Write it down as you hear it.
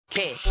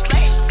Check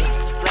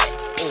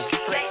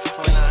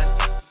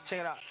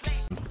it out.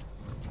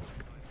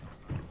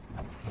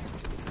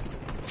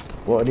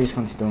 What are these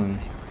cunts doing?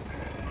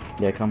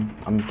 Yeah, come.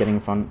 I'm getting in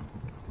front.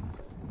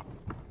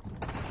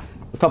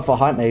 Look up for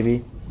height, maybe.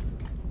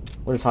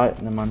 What is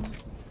height? Never mind.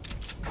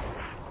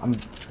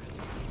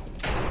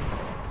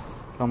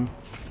 Come.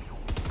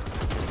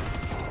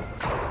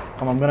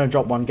 Come, I'm gonna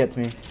drop one. Get to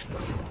me.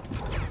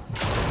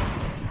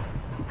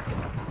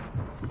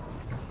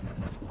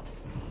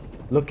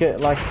 Look,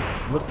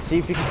 see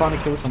if you can find a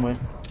kill somewhere.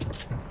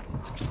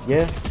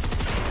 Yeah.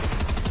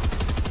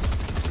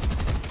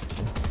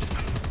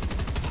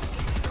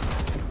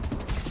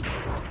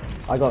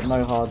 I got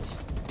no hards.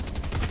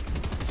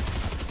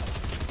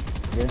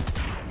 Yeah.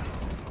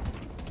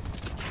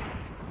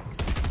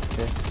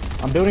 Okay.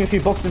 I'm building a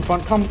few boxes in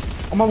front. Come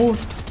on my wall.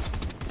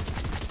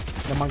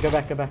 Never mind, go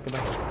back.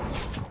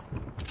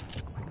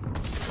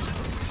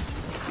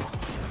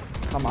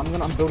 Come,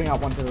 I'm building out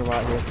one to the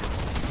right here.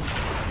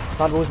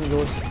 That wall isn't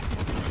yours.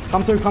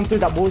 Come through,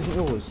 that wall isn't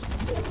yours.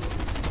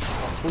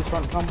 Full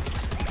front, come.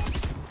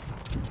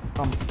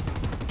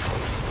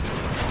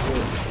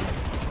 Yeah.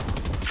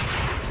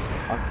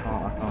 I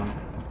can't.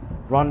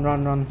 Run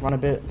a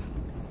bit.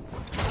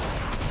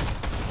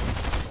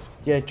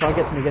 Yeah, try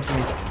get to me. I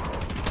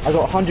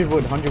got 100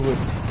 wood.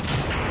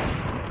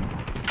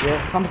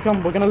 Yeah,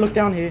 come, we're gonna look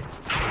down here.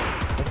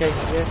 Okay,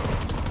 yeah.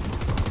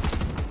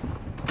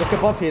 Look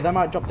above here, they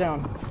might drop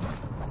down.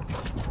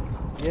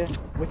 Yeah,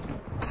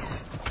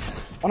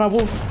 on our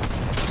wall.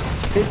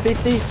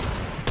 50.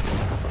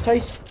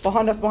 Chase,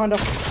 behind us.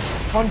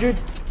 100.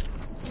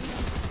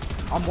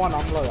 I'm low,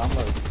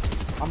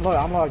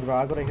 bro.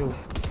 I gotta heal.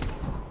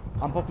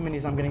 I'm popping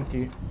minis, I'm getting to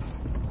you.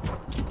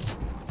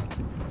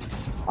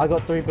 I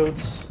got 3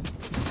 builds.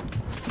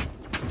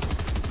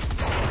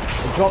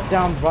 Drop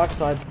down right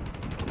side.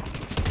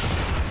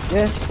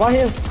 Yeah, right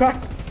here,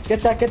 crack.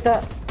 Get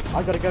that.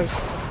 I gotta go. You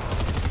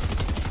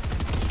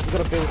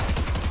gotta build.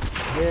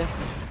 Yeah.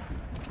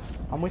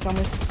 I'm with.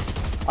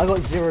 I got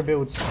 0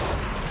 builds.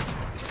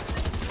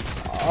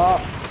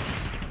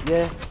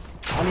 Yeah.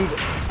 I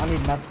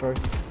need mats, bro.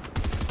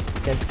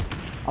 Okay.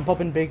 I'm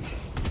popping big.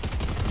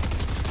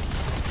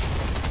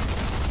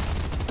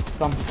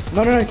 Come.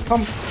 No,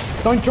 come.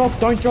 Don't drop.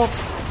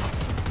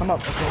 Come up,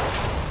 okay.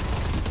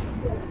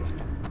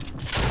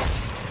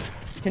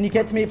 Can you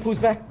get to me? It pulls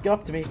back. Get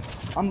up to me.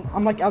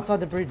 I'm like outside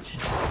the bridge.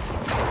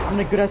 I'm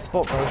in a good ass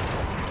spot, bro.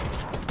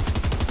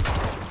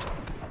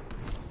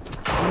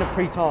 I'm in a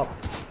pre-top.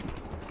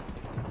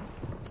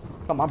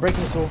 Come, I'm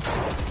breaking this wall.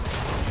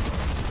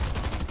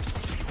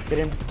 Get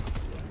in.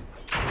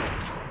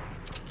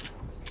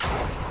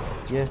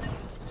 Yeah.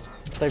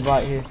 Stay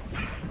right here.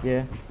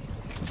 Yeah.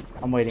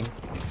 I'm waiting.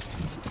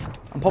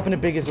 I'm popping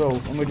it big as well,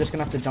 and we're just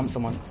gonna have to jump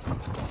someone.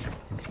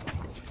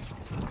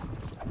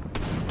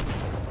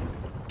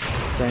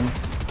 Same.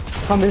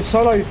 Come, it's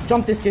solo.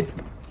 Jump this kid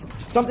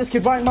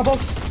right in my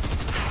box.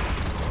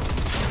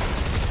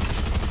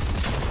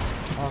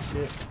 Oh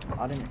shit.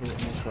 I didn't hit it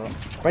in this shot.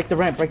 Break the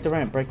ramp.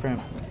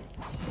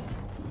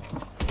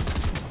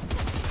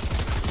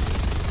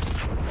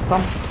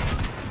 Come.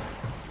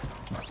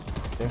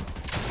 Okay.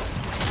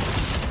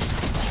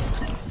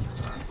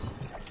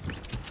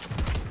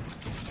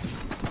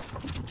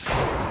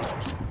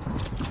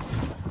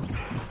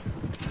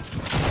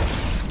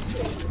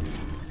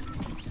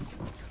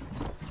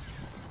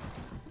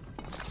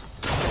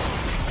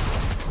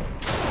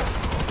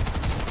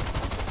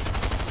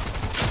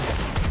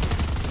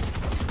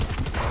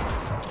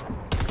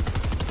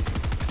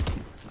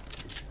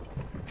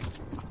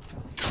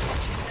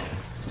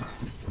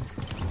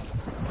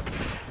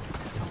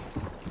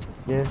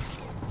 Yeah.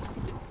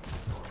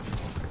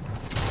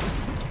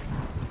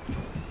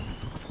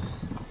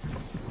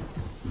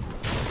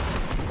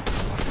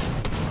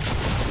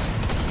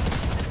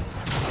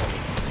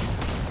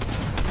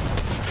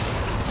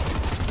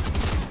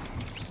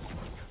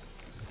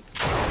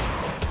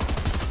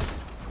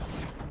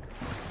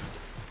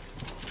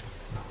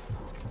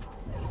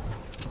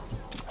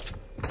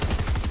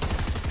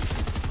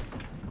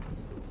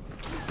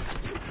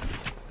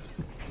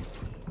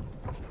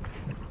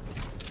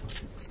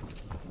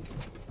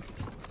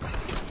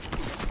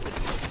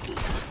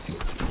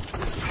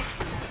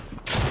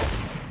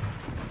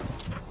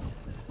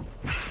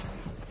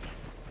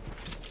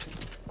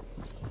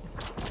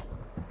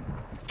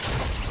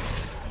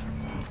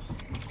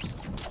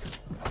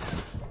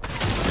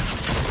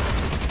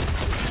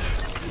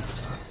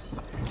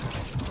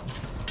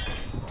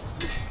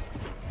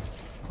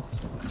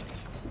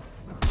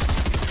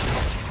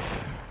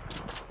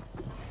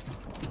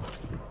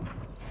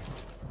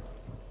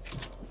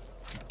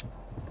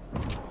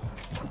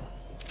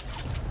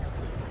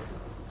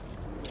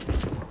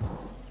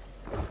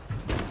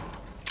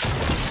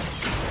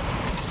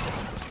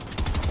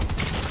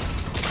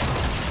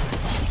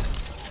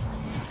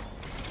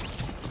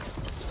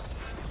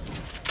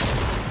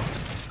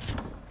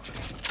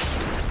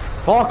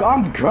 Fuck,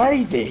 I'm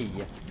crazy!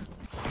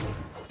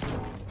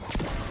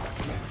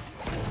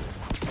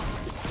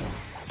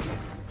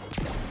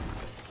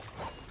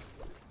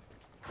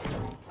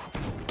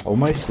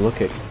 Almost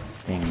look at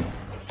thing.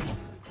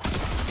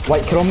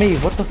 Wait, kid on me,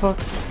 what the fuck?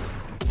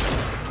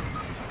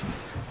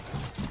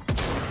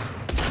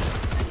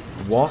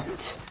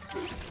 What?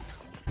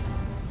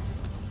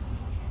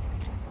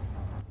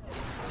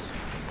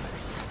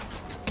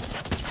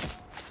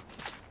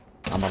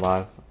 I'm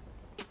alive.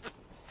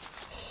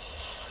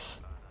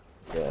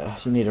 Yeah,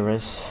 you need a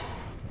res.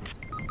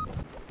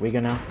 We go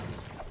now.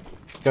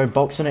 Go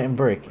box on it and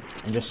brick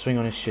and just swing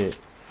on his shit.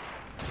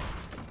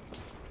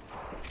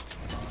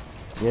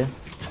 Yeah.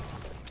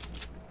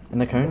 In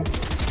the cone.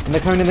 In the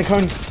cone, in the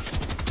cone.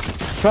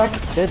 Crack,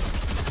 dead.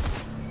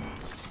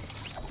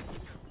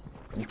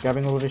 I'm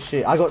grabbing all of his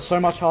shit. I got so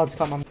much hards,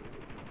 come on.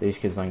 These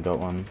kids ain't got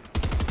one.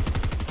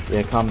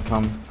 Yeah, come.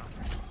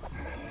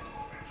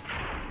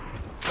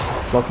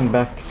 Blocking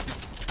back.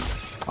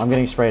 I'm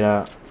getting sprayed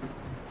out.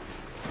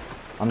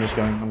 I'm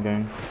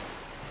going.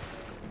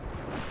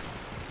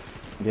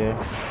 Yeah.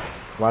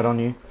 Right on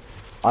you.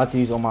 I have to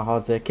use all my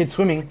hards there. Kid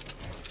swimming.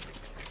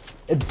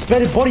 It's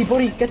better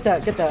body. Get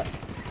that.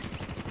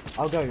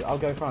 I'll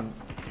go front.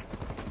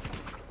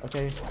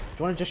 Okay. Do you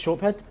want to just short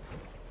pad?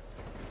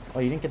 Oh,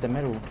 you didn't get the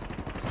medal.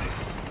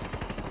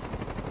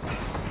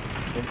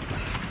 Okay.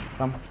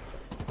 Come.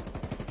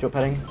 Short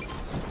padding.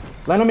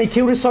 Land on me,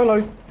 kill this solo.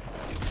 I'm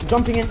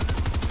jumping in.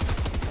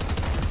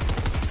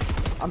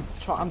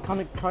 I'm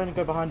kind of trying to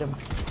go behind him.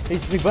 He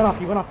went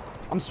up.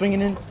 I'm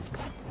swinging in.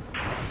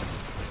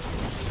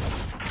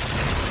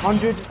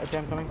 100. Okay,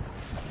 I'm coming.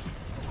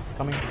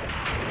 I'm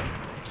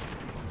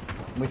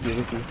with you.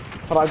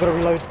 Hold on, I gotta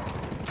reload.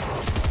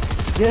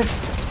 Yeah.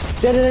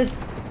 Dead.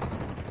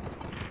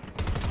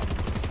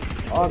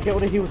 Oh, get all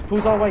the heals.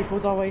 Pulls our way.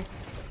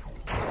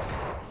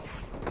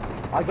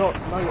 I got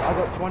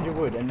 200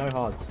 wood and no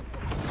hearts.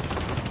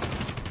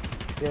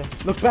 Yeah.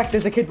 Look back,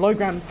 there's a kid low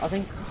ground, I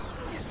think.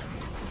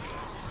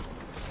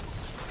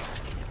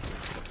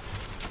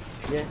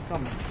 Yeah,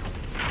 come.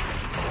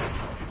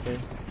 Okay.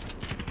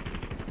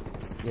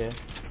 Yeah.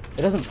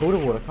 It doesn't pull the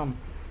water, come.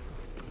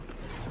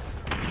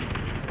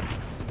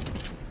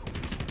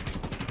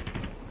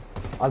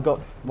 I've got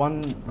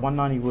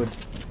 190 wood.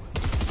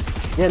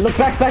 Yeah, look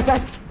back.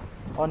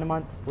 Oh, never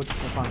mind. We're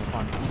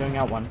fine. I'm going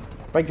out one.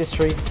 Break this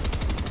tree.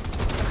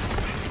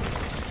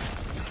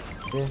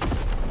 Yeah.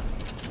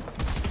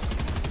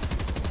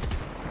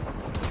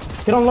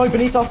 Get on low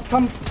beneath us.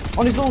 Come.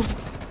 On his wall.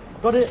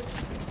 Got it.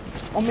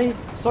 On me.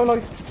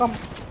 Solo. Come.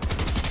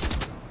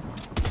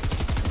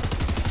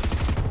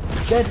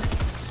 Dead.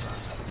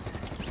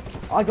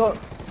 I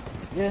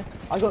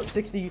got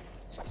 60.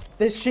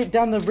 There's shit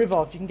down the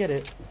river if you can get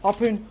it.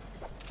 Harpoon.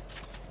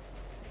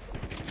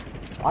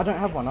 I don't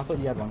have one. I thought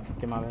you had one.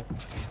 Get my way.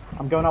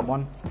 I'm going up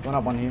one.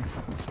 Here.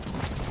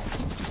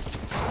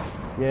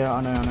 Yeah,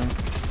 I know.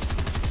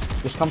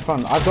 Just come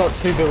front. I've got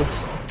 2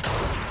 builds.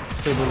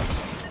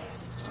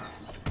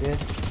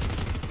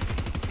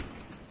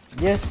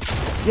 Yeah.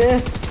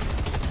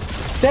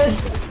 Dead.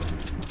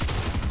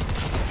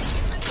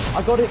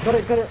 I got it.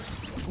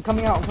 I'm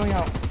coming out.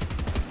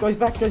 Goes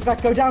back.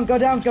 Go down.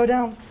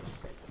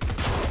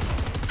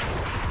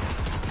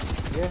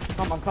 Yeah,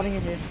 come, I'm cutting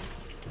in here.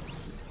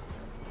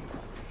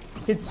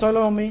 Kid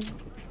solo on me.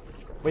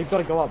 We've got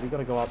to go up.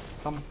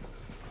 Come.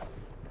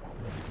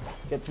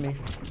 Get to me.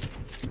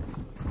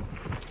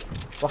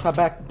 Rock our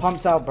back.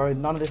 Pumps out, bro.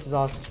 None of this is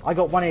ours. I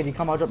got 180.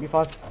 Come, I'll drop you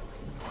 5.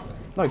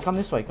 No, come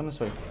this way.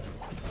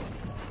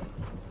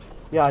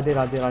 Yeah, I did.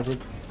 I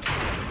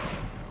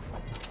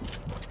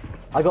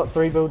got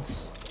 3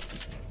 builds.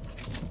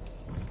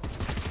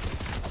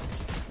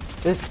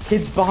 There's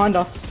kids behind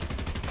us.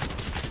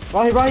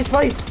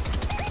 Right.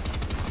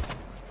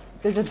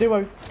 There's a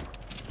duo.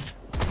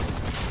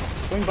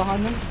 Going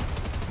behind them.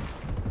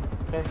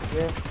 Okay,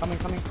 yeah, coming.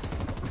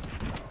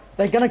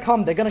 They're gonna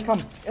come.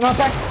 In our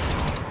back.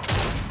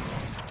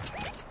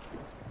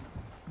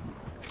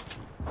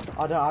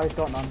 I've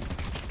got none.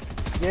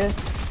 Yeah.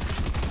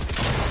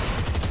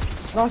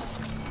 Nice.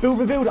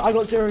 Build. I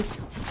got 0.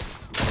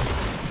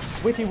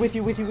 With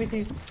you.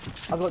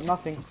 I got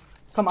nothing.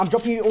 Come, I'm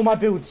dropping you all my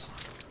builds.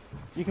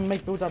 You can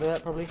make builds out of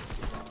that, probably.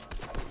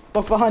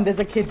 Block behind, there's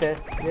a kid there.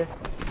 Yeah.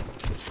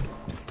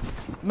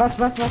 Mats.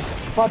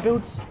 5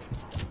 builds.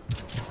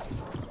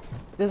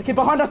 There's a kid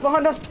behind us.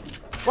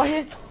 Right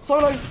here.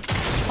 Solo.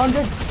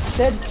 100.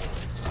 Dead.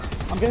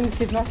 I'm getting this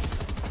kid mats.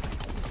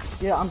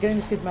 Yeah, I'm getting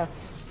this kid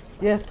mats.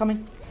 Yeah,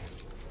 coming.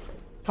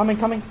 I'm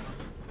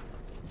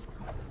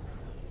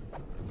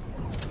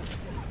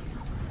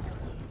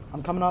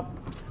coming up.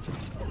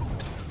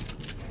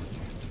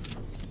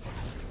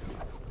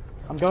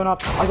 I'm going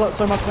up. I got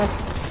so much mats.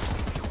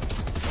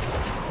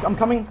 I'm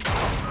coming.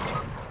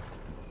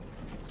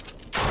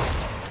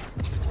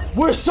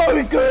 We're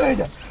so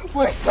good!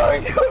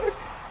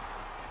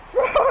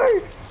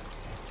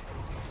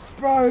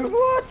 Bro,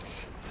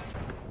 what?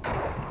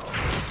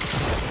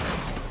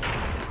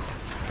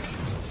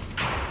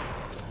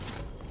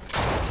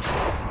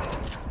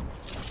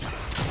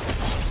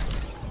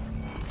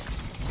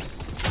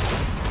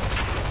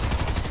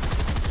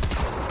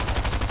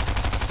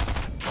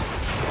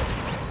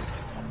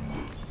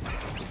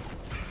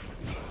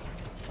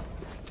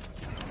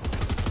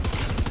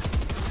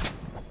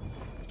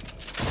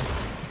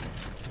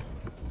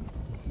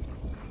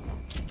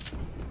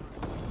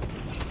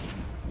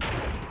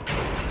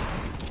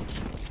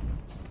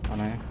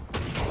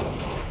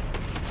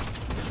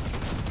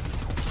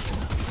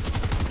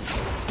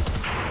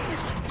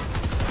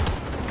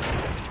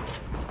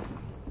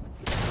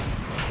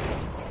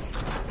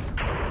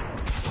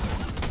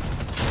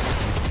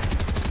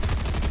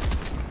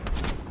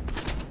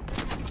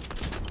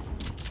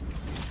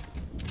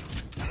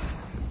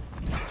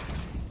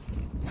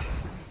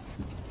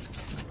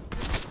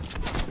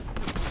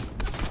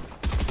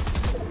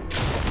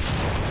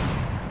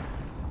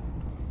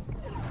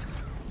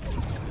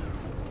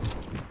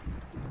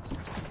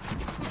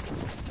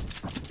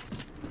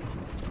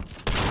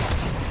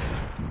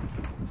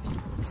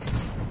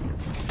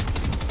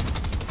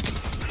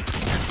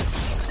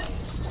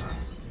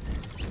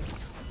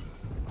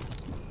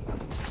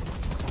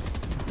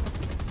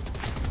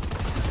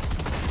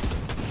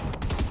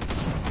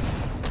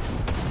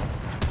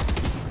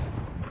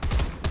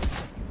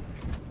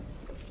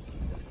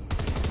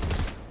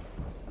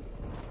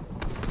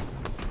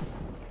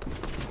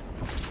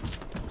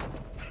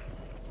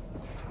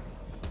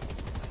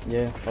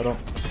 Yeah, hold on.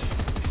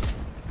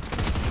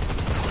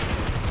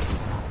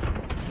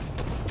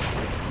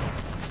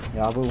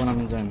 Yeah, I will when I'm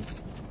in zone.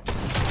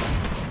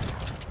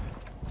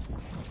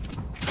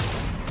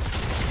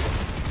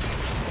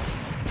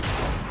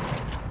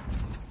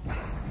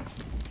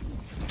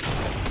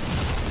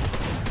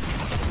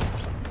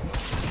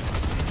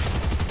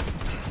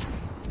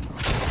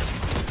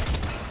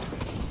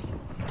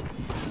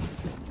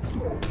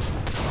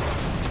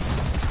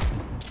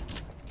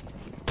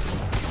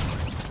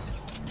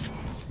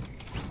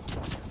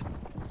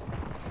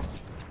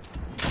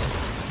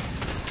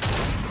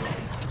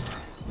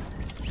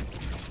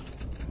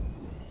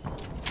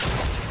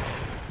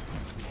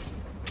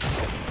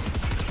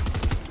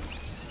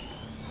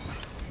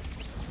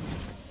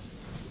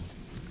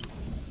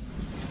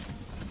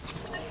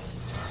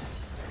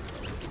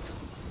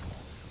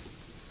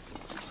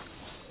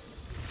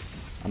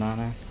 I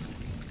know.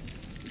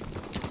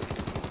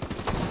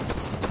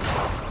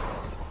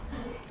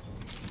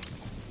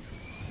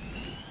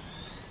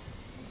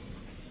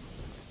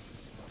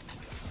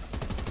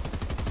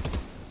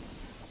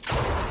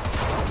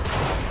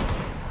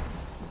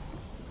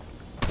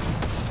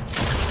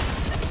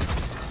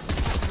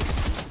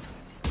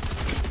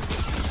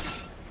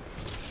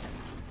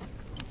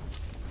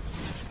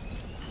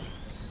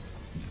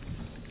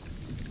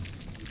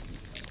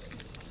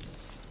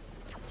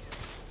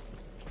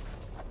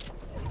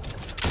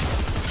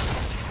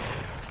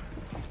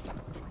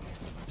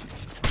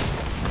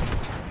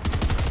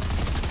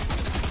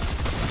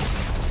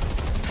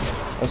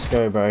 Let's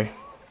go, bro.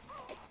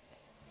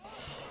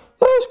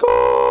 Let's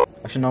go!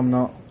 Actually, no, I'm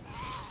not.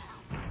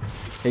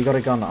 He got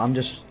a gun. I'm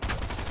just...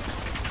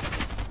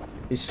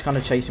 He's kind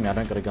of chasing me. I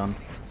don't got a gun.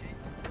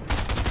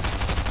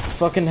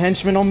 Fucking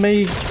henchman on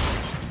me.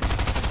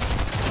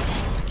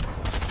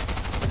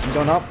 I'm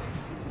going up.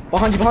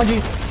 Behind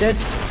you. Dead.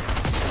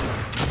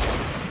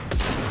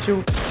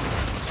 Chill.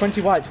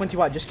 20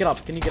 white. Just get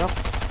up. Can you get up?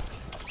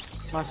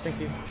 Nice, thank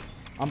you.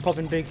 I'm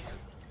popping big.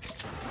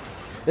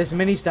 There's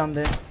minis down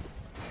there.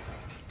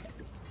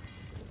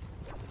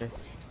 Okay.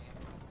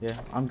 Yeah,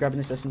 I'm grabbing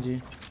this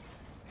SMG.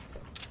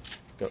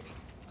 Go.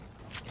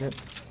 Yep.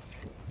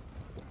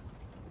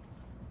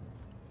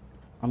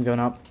 I'm going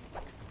up.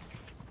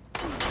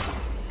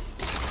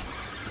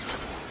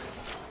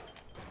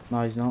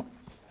 No, he's not.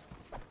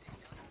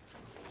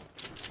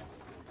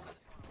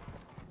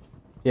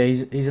 Yeah,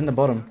 he's in the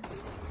bottom.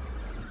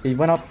 He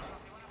went up.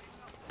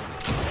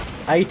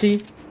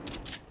 80.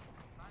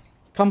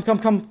 Come.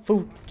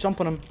 Full jump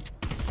on him.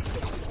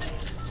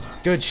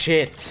 Good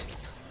shit.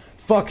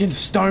 Fucking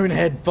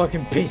stonehead,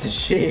 fucking piece of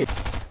shit.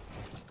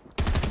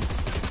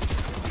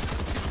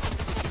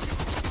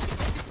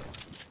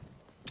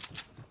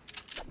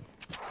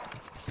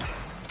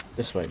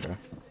 This way, bro.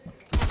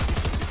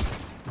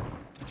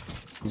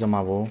 He's on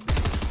my wall.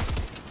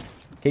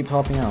 Keep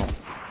popping out.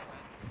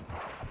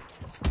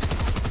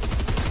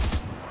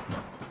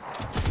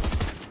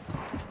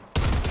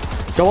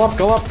 Go up.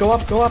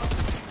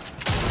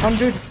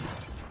 100.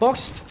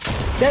 Boxed.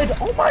 Dead.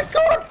 Oh my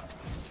god!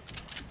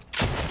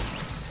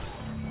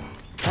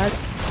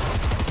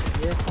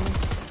 Yeah, coming.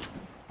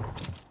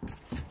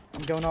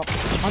 I'm going up.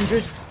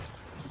 100.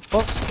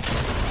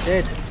 Boxed.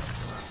 Dead.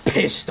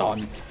 Pissed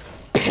on.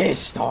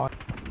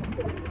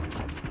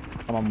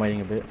 I'm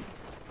waiting a bit.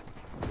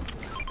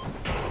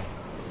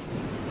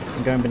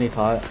 I'm going beneath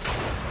height.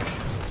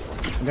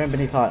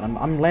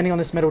 I'm landing on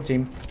this metal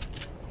team.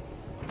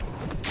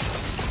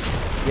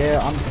 Yeah,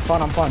 I'm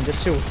fine.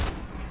 Just chill.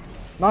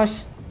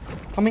 Nice.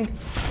 Coming.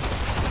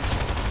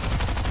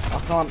 I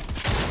can't.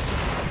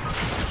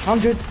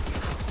 100.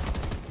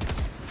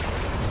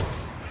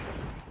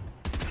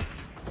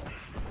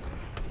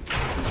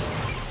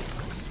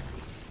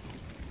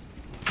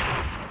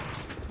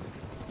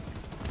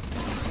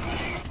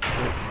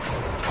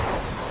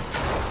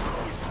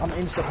 I'm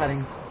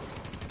insta-padding.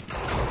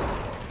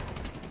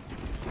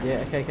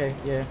 Yeah, okay,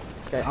 yeah.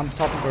 Okay, I'm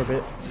topping for a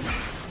bit.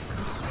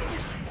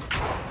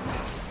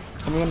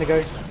 I'm gonna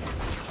go.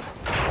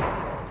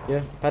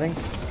 Yeah, padding.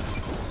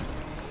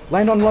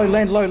 Land on low,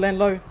 land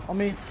low. On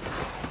me.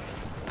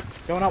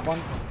 Going up one.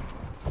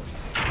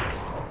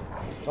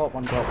 Oh,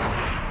 one drop.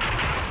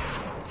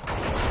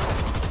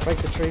 Break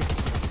the tree.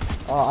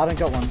 Oh, I don't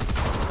got one.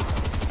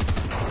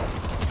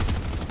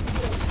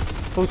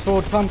 Pulls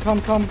forward, come.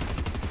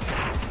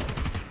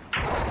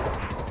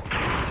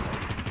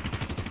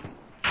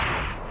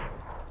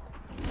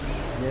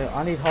 Yeah,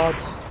 I need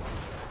hearts.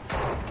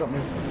 Drop me.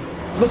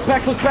 Look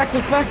back. Look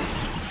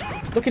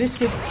at this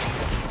kid.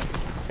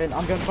 Okay,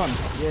 I'm going front.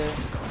 Yeah.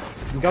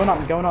 I'm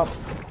going up.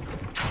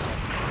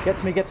 Get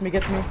to me.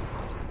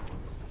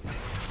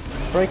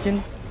 Break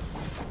in.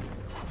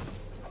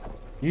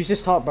 Use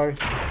this heart, bro.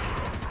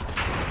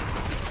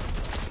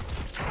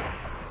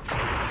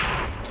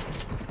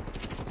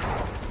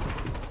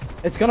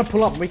 It's gonna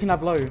pull up. We can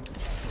have low.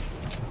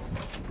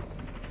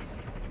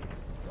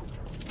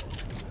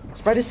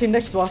 Spray this team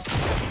next to us.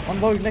 On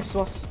low next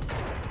to us.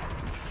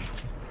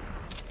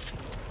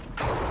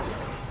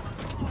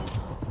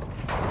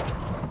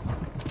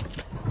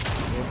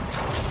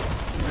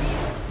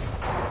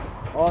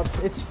 Oh,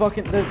 it's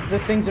fucking the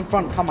things in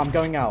front. Come, I'm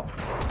going out.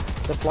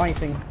 The flying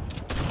thing.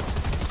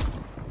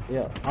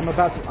 Yeah, I'm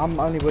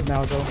only wood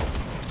now as well.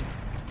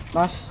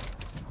 Nice.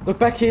 Look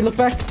back here, look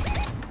back.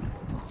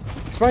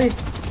 Spray.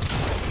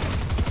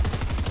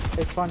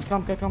 It's fine.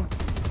 Come.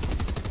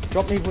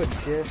 Drop me wood.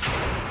 Yeah.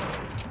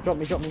 Drop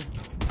me.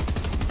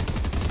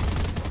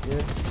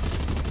 Yeah.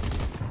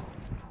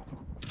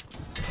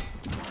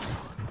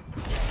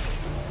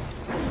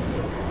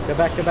 Go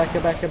back.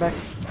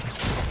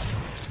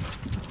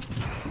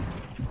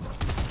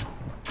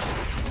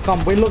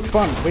 Come, we look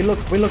front. We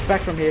look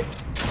back from here.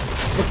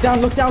 Look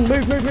down.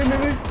 Move.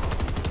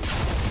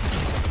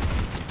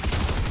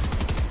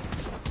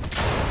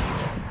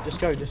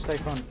 Just stay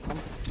front.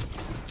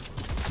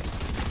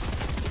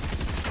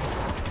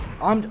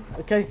 Come.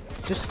 Okay,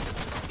 just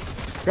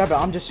grab it.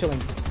 I'm just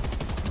chilling.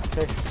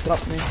 Okay, get up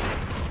to me.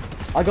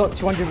 I got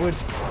 200 wood.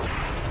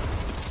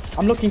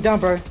 I'm looking down,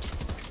 bro.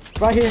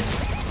 Right here.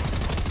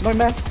 No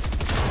mats.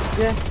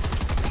 Yeah.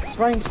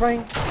 Spraying.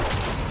 You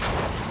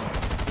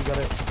got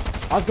it.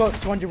 I've got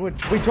 200 wood.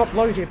 We drop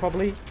low here,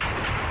 probably.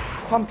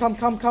 Come.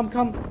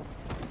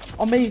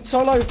 On me,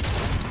 solo.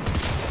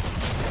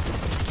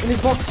 In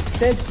his box,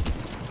 dead.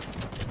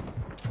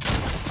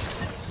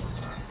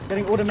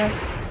 Getting automats.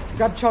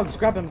 Grab chugs,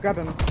 grab him.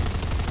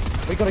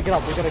 We gotta get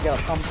up.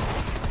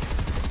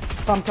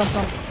 Come.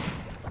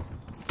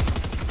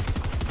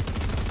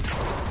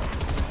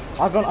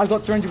 I've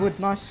got 300 wood,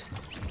 nice.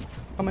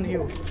 Come and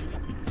heal.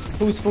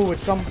 Who's forward,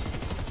 come.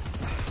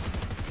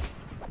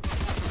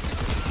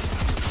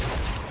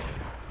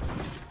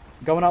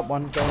 Going up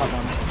one.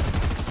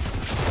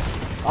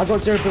 I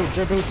got 0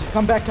 builds.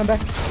 Come back. I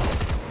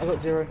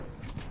got 0.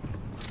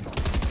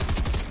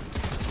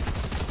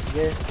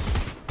 Yeah.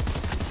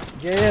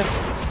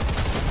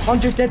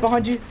 100 dead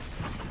behind you.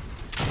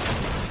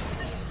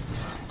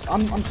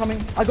 I'm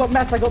coming. I got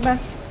mats.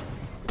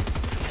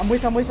 I'm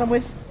with.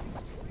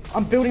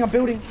 I'm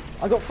building.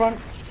 I got front.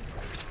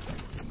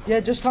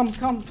 Yeah, just come.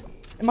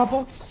 In my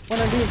box. When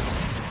I do.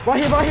 Right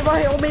here.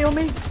 On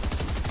me.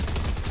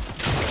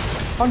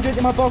 100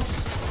 in my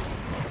box.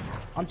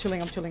 I'm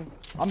chilling.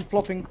 I'm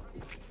flopping.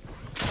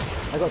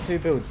 I got 2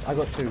 builds.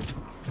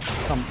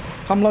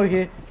 Come low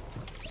here.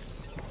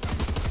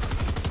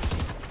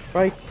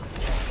 Break.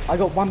 I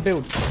got 1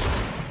 build.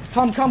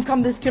 Come.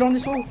 This kid on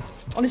this wall.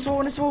 On this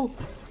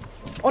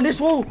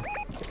wall.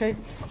 Okay.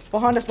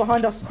 Behind us.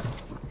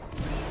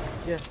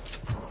 Yeah.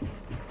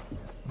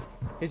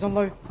 He's on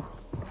low.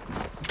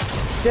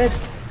 Dead.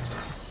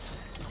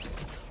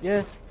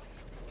 Yeah.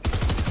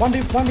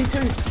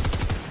 1v2.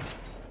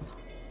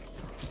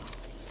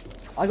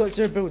 I got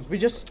 0 builds. We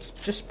just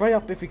spray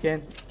up if we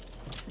can.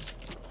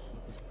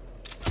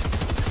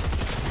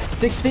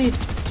 60.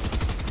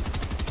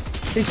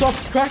 He's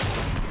dropped. Crack.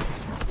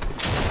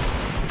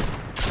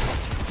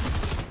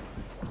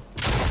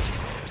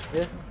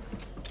 Yeah.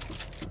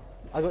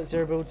 I got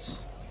 0 builds.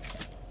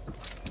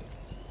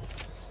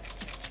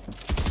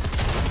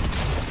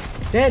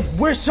 Dead.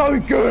 We're so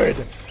good,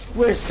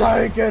 bro.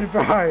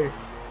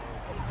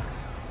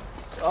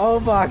 Oh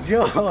my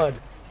god.